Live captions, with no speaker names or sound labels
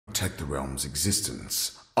protect the realm's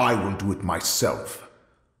existence, I will do it myself.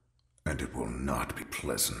 And it will not be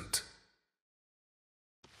pleasant.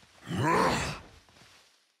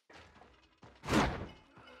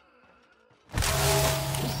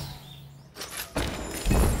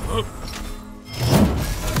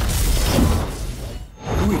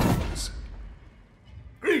 Greetings.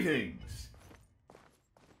 Greetings!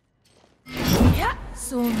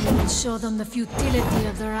 Soon we will show them the futility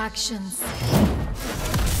of their actions.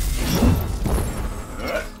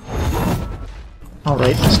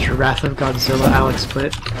 Alright, Mr. Wrath of Godzilla, Alex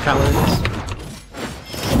Split, Paladins.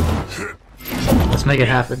 Let's make it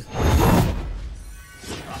happen.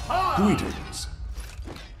 Greetings.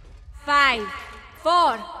 5,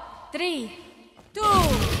 4, 3, 2,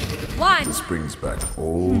 1. This brings back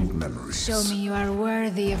old memories. Show me you are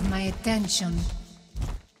worthy of my attention.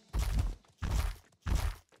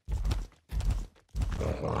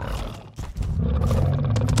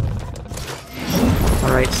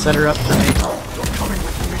 Alright, set her up for me. You're coming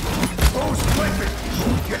with me. Those flipping!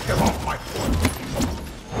 Get them off my foot!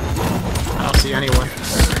 I don't see anyone.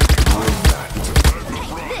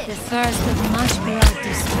 The first of much blood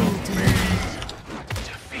to spill tonight.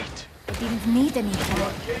 I didn't need any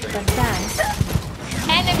help, but thanks.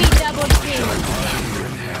 Enemy double kill.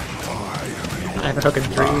 I have a hook in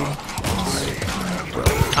 3.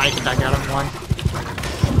 I can back out on 1.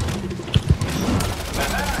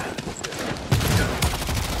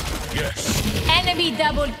 Enemy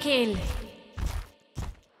double kill.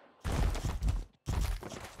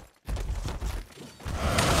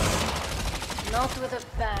 Not with a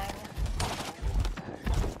bang.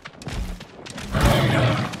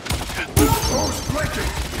 Those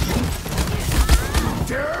flipping!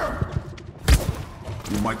 Dare!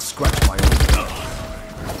 You might scratch my own.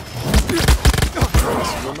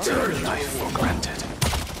 For granted.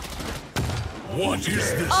 What is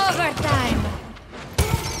this? Overtime.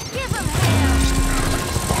 Give him hell.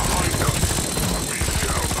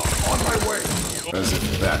 On my way! As if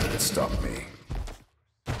that would stop me.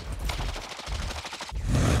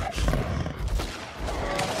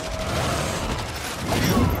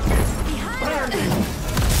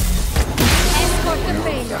 Escort the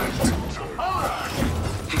payload.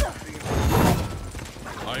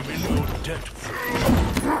 I'm in your debt.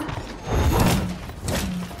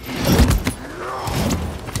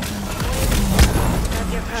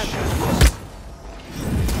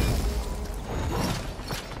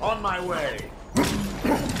 On my way.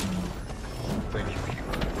 Thank you.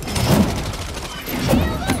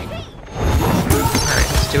 Alright,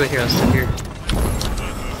 let's do it here, let's do it here.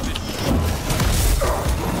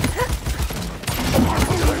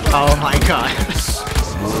 Oh my god.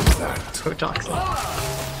 So toxic.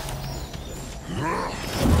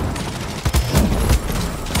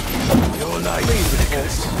 Your life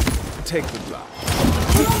is take the block.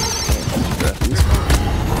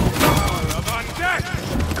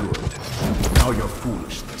 Good. Now your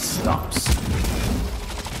foolishness stops.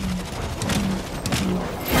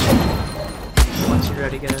 Once you're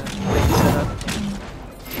ready, get a thing set up.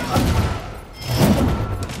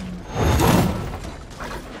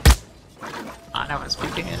 Ah, now it's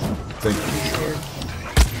peeking in. Thank you. Scared.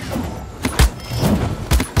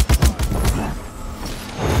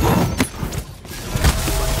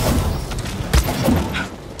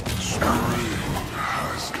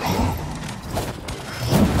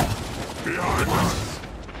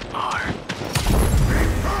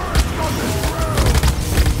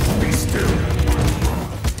 Be still.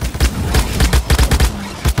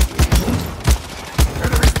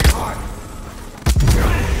 Enemies behind.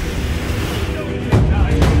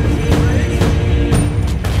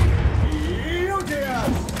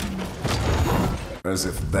 As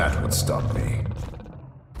if that would stop me.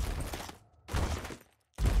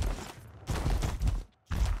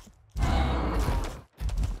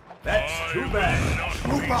 That's too bad.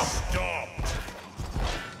 Move up! Stopped.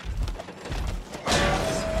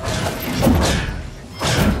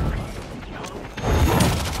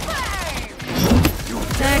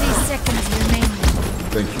 30 seconds remaining.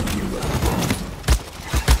 Thank you, hero.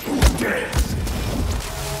 Dead.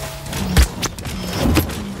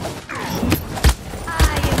 I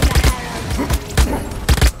am the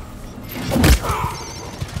arrow.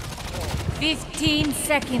 15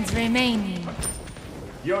 seconds remaining.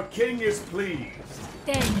 Your king is pleased.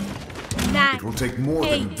 10, 9, It will take more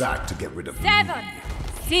than 8, that to get rid of me. 7,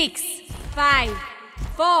 6, 5,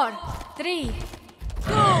 4, 3,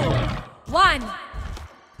 2, 1.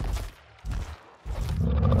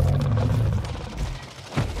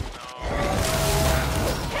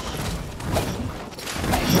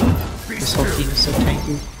 This whole team is so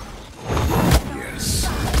tanky.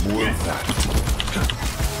 Yes. More of that.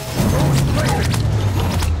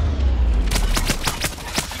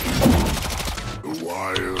 The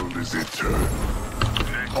wild is eternal.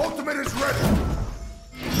 Ultimate is ready.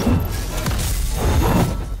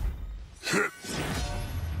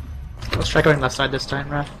 Let's try going left side this time,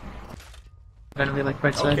 Raph. Gonna like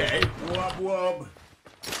right side. Okay. Wub wub.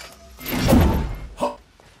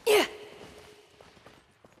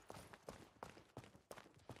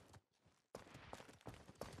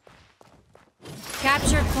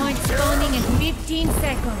 Capture point spawning in 15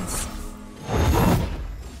 seconds.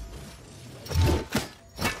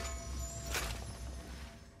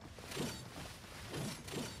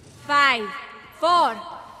 Five, 4,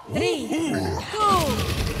 3, 2,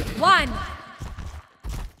 1.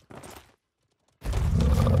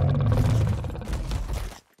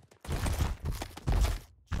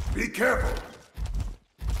 Be careful.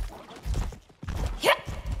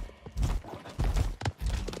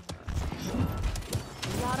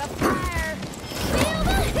 Lot of fire. Feel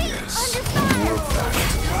the heat under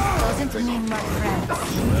fire. Doesn't mean my friends.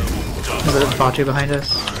 There's a Bachi behind us.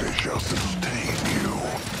 I shall sustain you.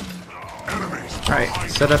 Enemies. Alright,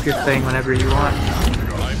 set up your thing whenever you want.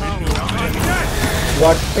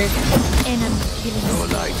 What thing? Enemy killing. Your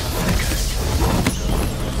light flickers.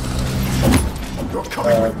 You're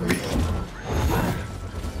coming with me.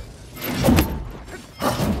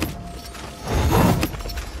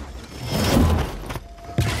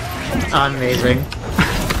 Amazing.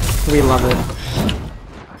 We love it.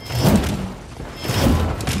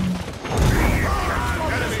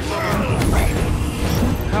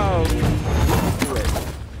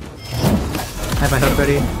 Have my hook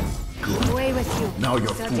ready? Away with you. Now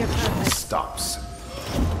your Serve your foolishness purpose. stops.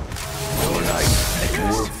 Your light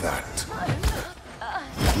flickers. More of that.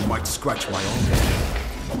 You might scratch my own.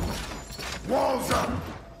 Walls up.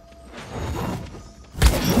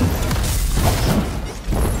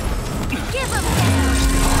 Give him hell.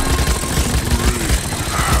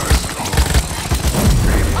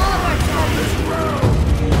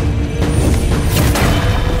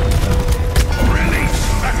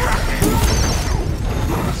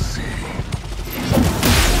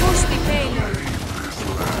 Push the payload.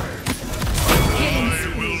 Killing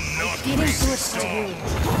spree. Didn't do it for you.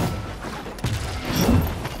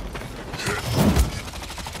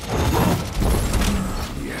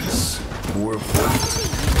 Yes. More of that.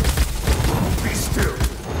 Be still.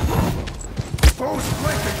 Foes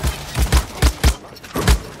flanking.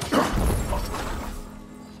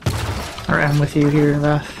 Alright, I'm with you here,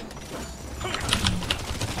 Raph.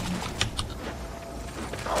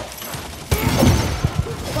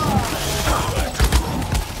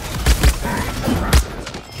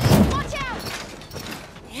 Watch out!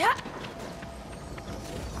 Yeah.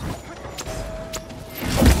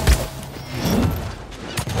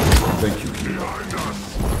 Thank you, hero.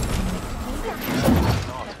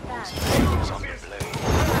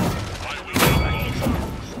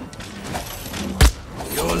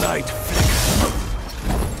 Your light flickers.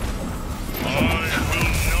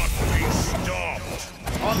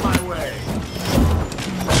 On my way.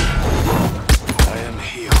 I am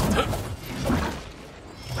healed.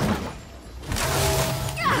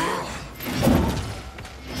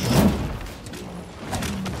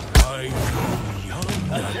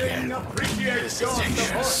 Yes.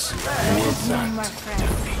 More of None more that.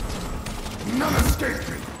 friends. None escape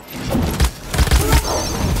me.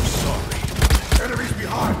 Sorry. Enemies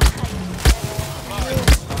behind.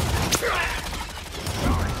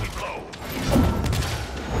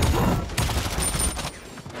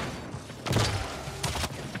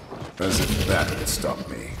 As if that would stop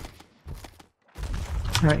me.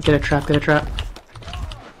 Alright, get a trap, get a trap.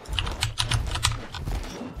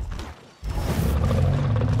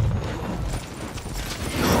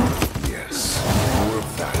 Yes. More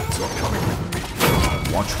of that. You're coming with me.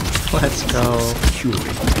 Watch me. Let's go.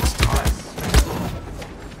 Curate its time.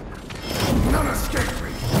 None escape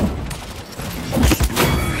me.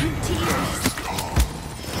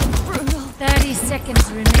 30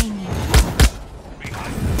 seconds remaining.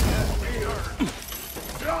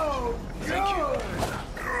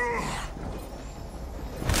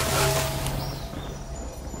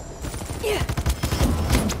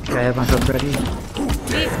 Okay, I have my hook ready.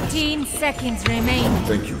 15 seconds remaining.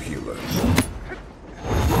 Thank you, healer.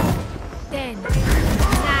 10, 9, 8,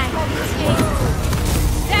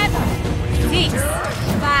 7, 6,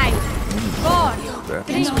 5, 4,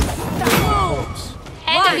 3, 2,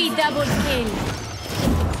 enemy double kill.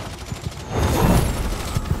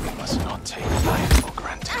 We must not take life for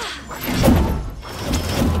granted.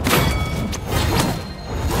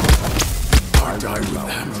 I die with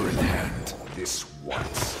hammer in hand. This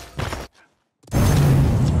once.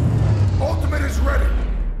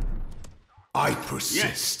 I persist.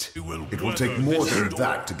 Yes, It will take more than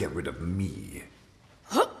that to get rid of me.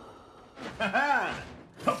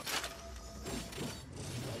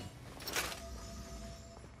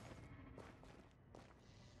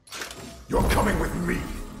 You're coming with me.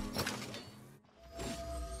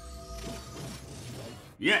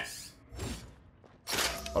 Yes.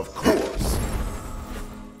 Of course.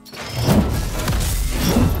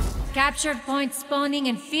 Captured point spawning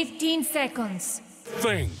in 15 seconds.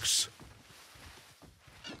 Thanks.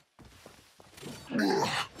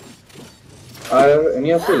 Are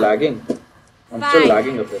any of you lagging? I'm still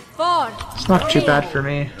lagging a bit. 4. It's not too bad for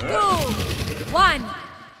me. 2, 1.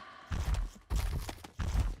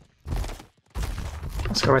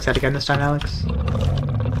 Let's go right side again this time, Alex.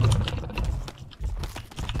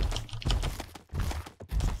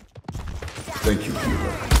 Thank you,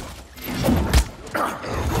 healer.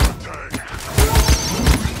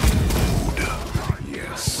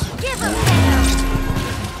 Yes. Give him hell.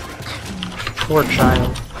 Poor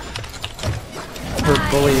child. Poor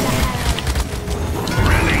bully.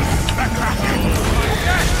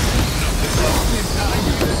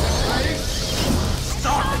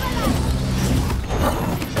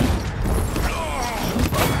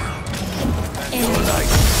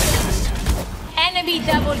 Enemy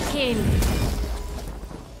double kill.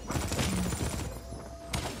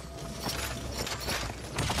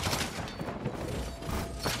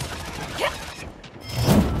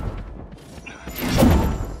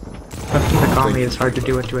 Left the comedy is hard to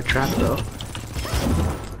do into a trap though.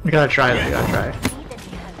 We gotta try though, we gotta try.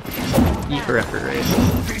 E for effort rate.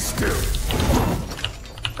 Be still.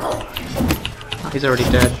 Oh, he's already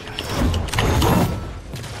dead.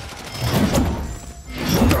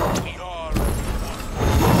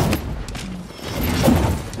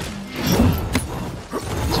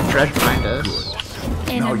 There's a dredge behind us.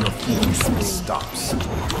 Now Enemy your killing spree. stops.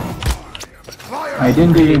 I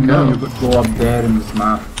didn't even know you could go up there in this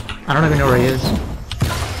map. I don't even know where he is.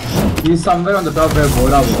 He's somewhere on the top where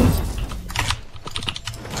Bola was.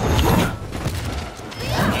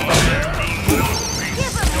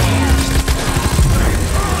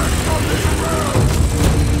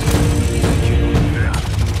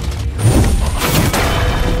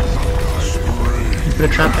 Put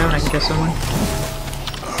a trap down, I can get someone.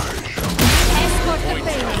 Escort the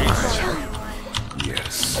payload.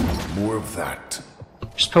 Yes. More of that.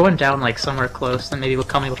 Just put one down like somewhere close, then maybe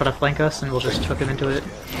Kami will try to flank us and we'll just hook him into it.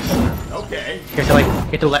 Okay. You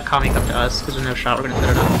have to let Kami come to us, because with no shot we're gonna set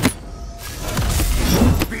it up.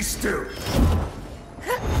 Be still.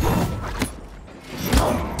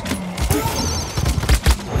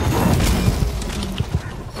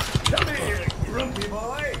 Come here, grumpy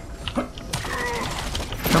boy.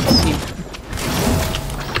 Don't see.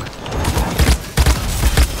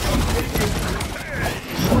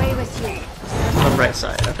 Away with you. On the right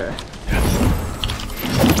side, okay.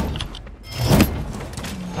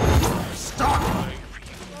 Stop.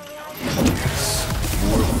 Yes.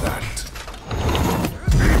 More of that.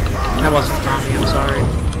 That wasn't Kami, I'm sorry.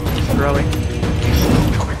 Throwing.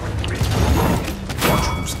 Coming with me. Watch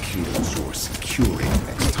whose kills you're securing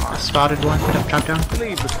next time. Spotted one, put up trap down.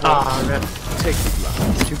 Ah, rip. Take the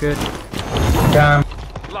It's too good. Damn.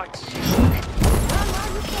 lights.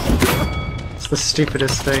 It's the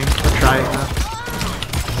stupidest thing. We're trying that.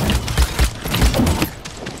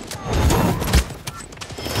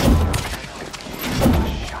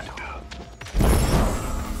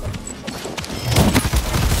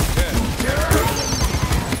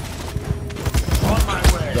 On my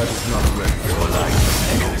way. That is not ready. Your life.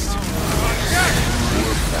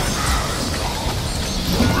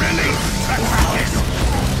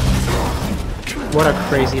 What a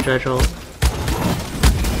crazy dredge ult.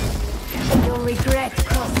 You'll regret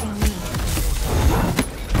crossing me.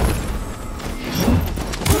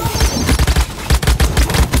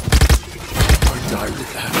 I die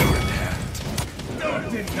with hammer in hand. Don't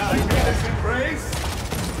deny me this embrace.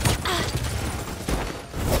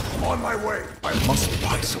 On my way. I must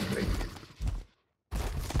buy something.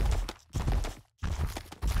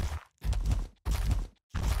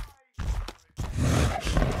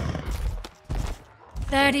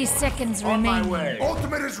 30 seconds On my remaining. way.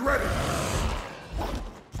 Ultimate is ready.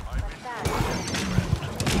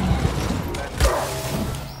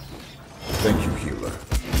 Thank you, healer.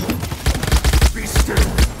 Be still.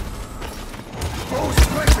 Bow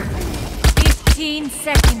splendid. 15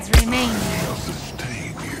 seconds remaining.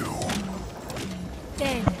 Sustain you.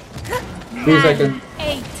 10, 3 9, seconds.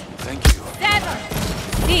 8, Thank you. 7,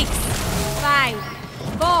 6, 5,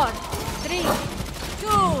 4, 3, 2,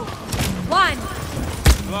 1.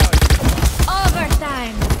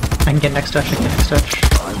 Overtime. I can get next touch, I can get next touch.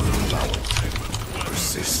 I will allow it.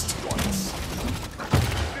 resist once.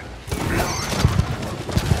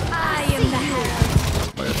 I am the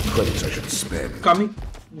hand. I have credits I should spend. Coming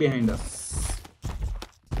behind us.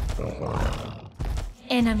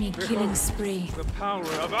 Enemy killing spree. The power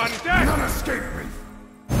of undead! None escape me!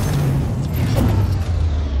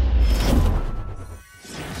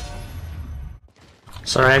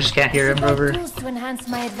 Sorry, I just can't hear him, Rover. Tools to enhance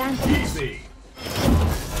my advantage. See.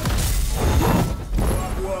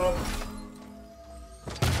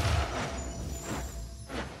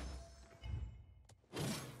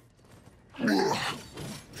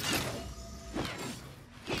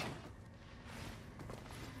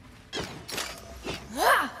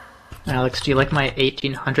 Alex, do you like my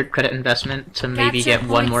 1800 credit investment to maybe Capture get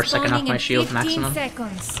one more points second off spawning my in shield 15 maximum?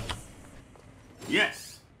 seconds.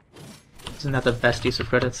 Yes. Isn't that the best use of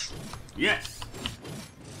credits? Yes.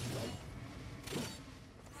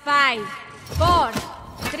 5, 4,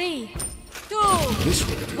 3, 2, This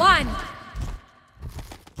will do. 1.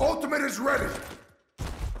 Ultimate is ready!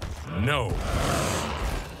 No.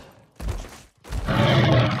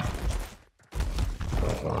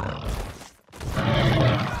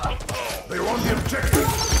 They're on the objective!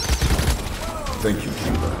 Thank you,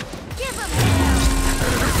 Cuba. Give him hell.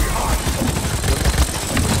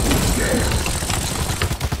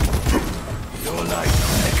 Your life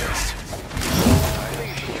flickers.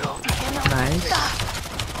 Nice.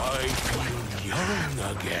 I feel young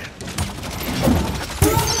again.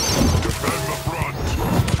 Defend the front!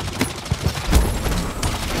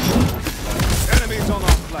 Enemies on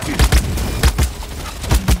our flank.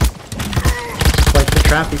 Like the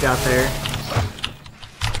trap you got there.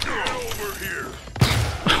 Over here!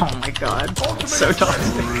 Oh my god. So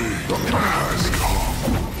toxic.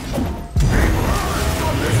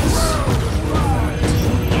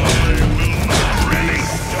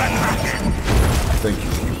 Thank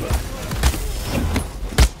you, Cuba.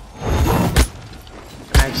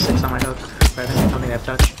 I have 6 on my hook. But I think they have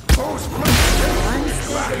touch. Close, please!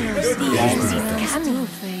 The end is coming.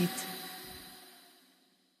 Fate.